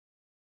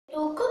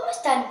¿Cómo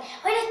están?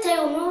 Hoy les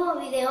traigo un nuevo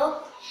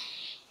video.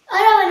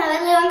 Ahora van a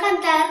ver, les va a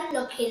encantar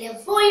lo que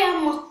les voy a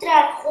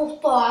mostrar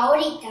justo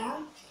ahorita.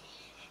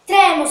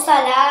 Traemos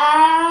a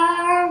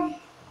la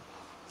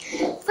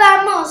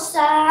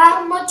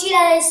famosa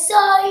mochila de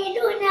Soy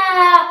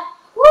Luna.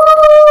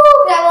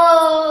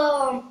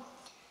 ¡Bravo!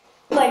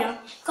 Bueno,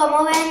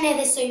 como ven es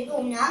de Soy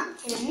Luna,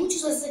 tiene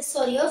muchos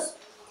accesorios.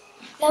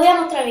 Les voy a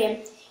mostrar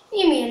bien.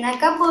 Y miren,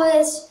 acá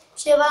puedes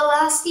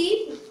llevarla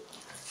así,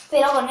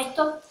 pero con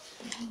esto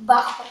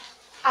bajo.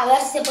 A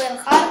ver si se puede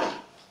bajar.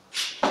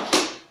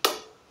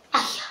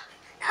 Ay,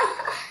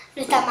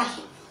 no está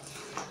mágico.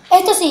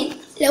 Esto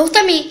sí, ¿le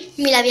gusta mi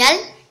labial?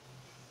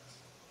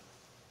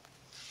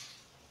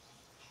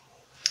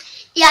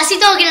 Y así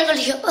tengo que ir al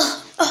colegio.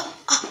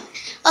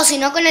 O si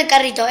no, con el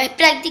carrito. Es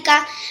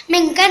práctica. Me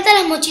encantan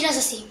las mochilas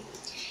así.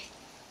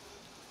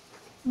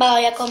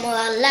 Voy a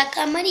acomodar la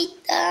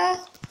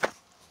camarita.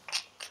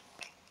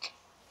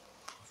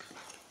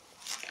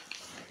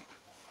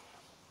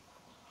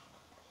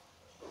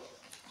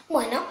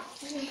 Bueno,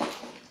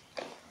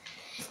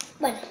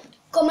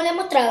 como les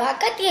mostraba,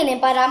 acá tiene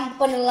para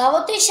poner la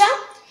botella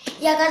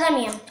y acá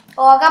también.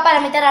 O acá para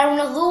meter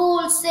algunos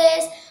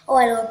dulces o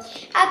algo.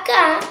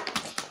 Acá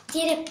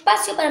tiene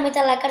espacio para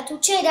meter la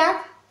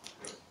cartuchera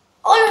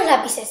o los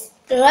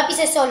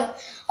lápices solo.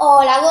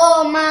 O la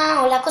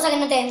goma o las cosas que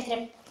no te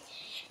entren.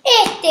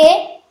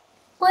 Este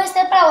puede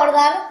ser para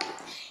guardar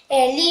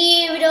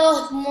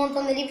libros, un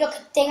montón de libros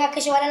que tengas que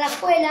llevar a la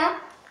escuela.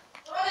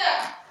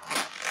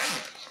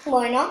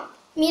 Bueno,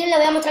 miren, les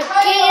voy a mostrar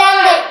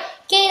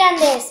qué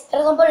grande es.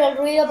 Perdón por el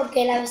ruido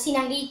porque la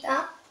vecina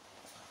grita.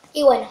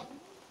 Y bueno,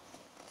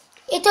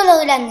 esto es lo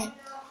grande.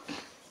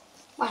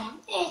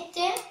 Bueno,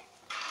 este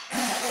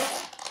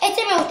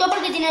me gustó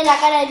porque tiene la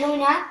cara de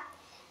Luna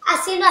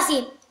haciendo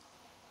así,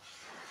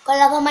 con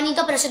las dos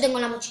manitos, pero yo tengo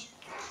la mochila.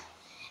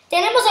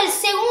 Tenemos el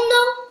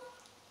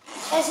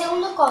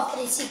segundo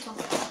cofrecito.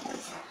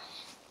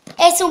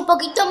 Es un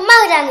poquito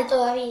más grande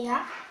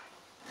todavía.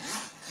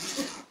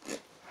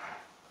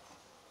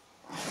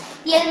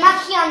 Y el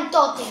más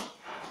gigantote.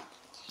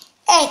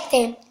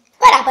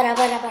 Para. Acá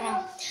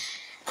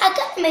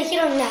no me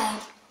dijeron nada.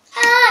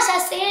 Ah, ya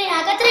sé,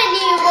 acá trae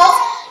libros,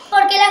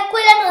 porque la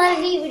escuela nos da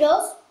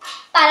libros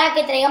para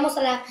que traigamos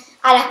a la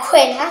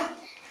escuela,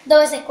 2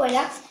 veces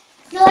escuela.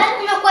 Nos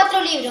dan unos 4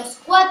 libros,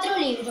 4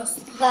 libros,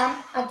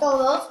 ¿va? A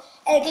todos.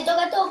 El que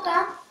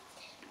toca.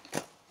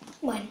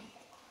 Bueno.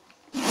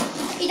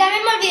 Y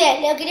también me olvidé,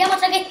 les quería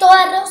mostrar que es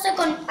toda rosa,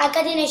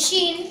 acá tiene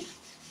jean.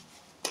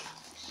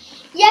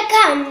 Y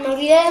acá me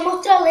olvidé de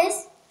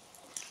mostrarles,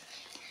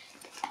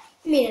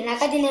 miren,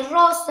 acá tiene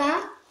rosa.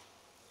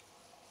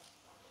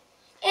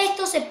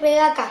 Esto se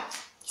pega acá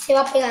y se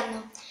va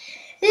pegando.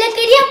 Les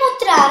quería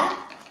mostrar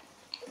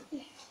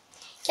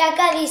que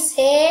acá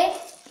dice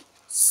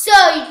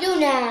Soy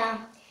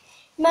Luna.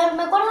 Me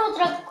acuerdo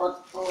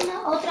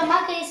otra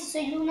más que dice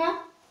Soy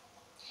Luna,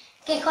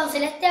 que es con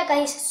celeste. Acá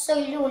dice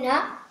Soy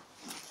Luna.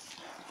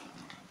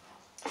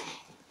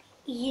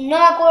 Y no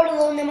me acuerdo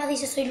dónde más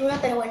dice Soy Luna,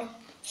 pero bueno.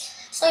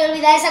 Soy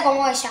olvidadiza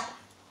como ella.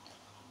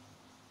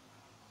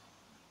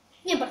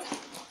 No importa.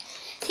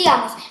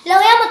 Sigamos. Les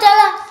voy a mostrar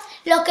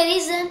lo que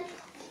dicen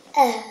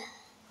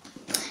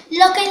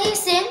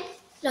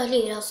los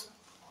libros.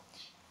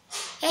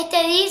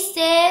 Este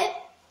dice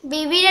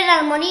Vivir en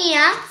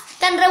Armonía.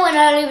 Están re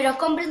buenos los libros,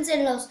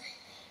 cómprenselos.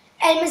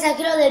 El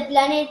mensajero del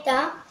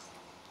planeta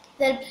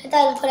del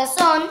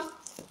corazón.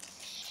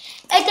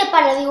 Este es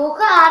para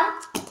dibujar.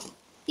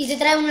 Y te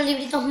trae unos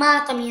libritos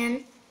más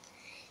también.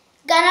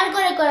 Ganar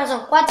con el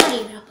corazón, 4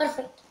 libros,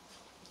 perfecto.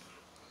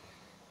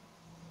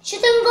 Yo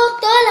tengo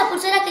todas las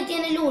pulseras que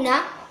tiene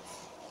Luna,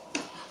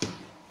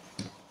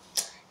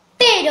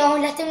 pero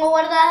las tengo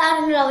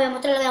guardadas, no las voy a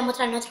mostrar, las voy a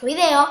mostrar en otro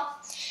video.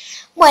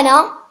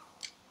 Bueno,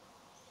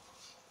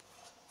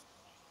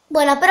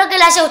 espero que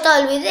les haya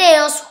gustado el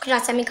video,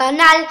 suscríbanse a mi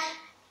canal,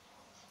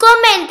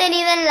 comenten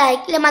y den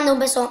like. Le mando un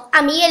beso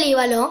a Miguel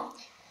Íbalo,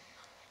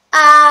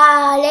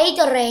 a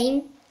Leito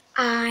Rein,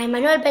 a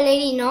Emanuel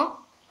Pellegrino,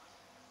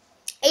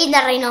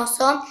 Inda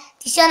Reynoso,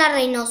 Tiziana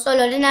Reynoso,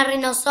 Lorena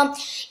Reynoso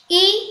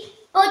y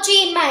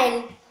Mochii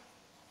Ismael.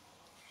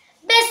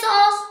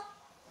 Besos.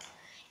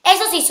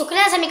 Eso sí,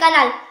 suscríbanse a mi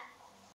canal.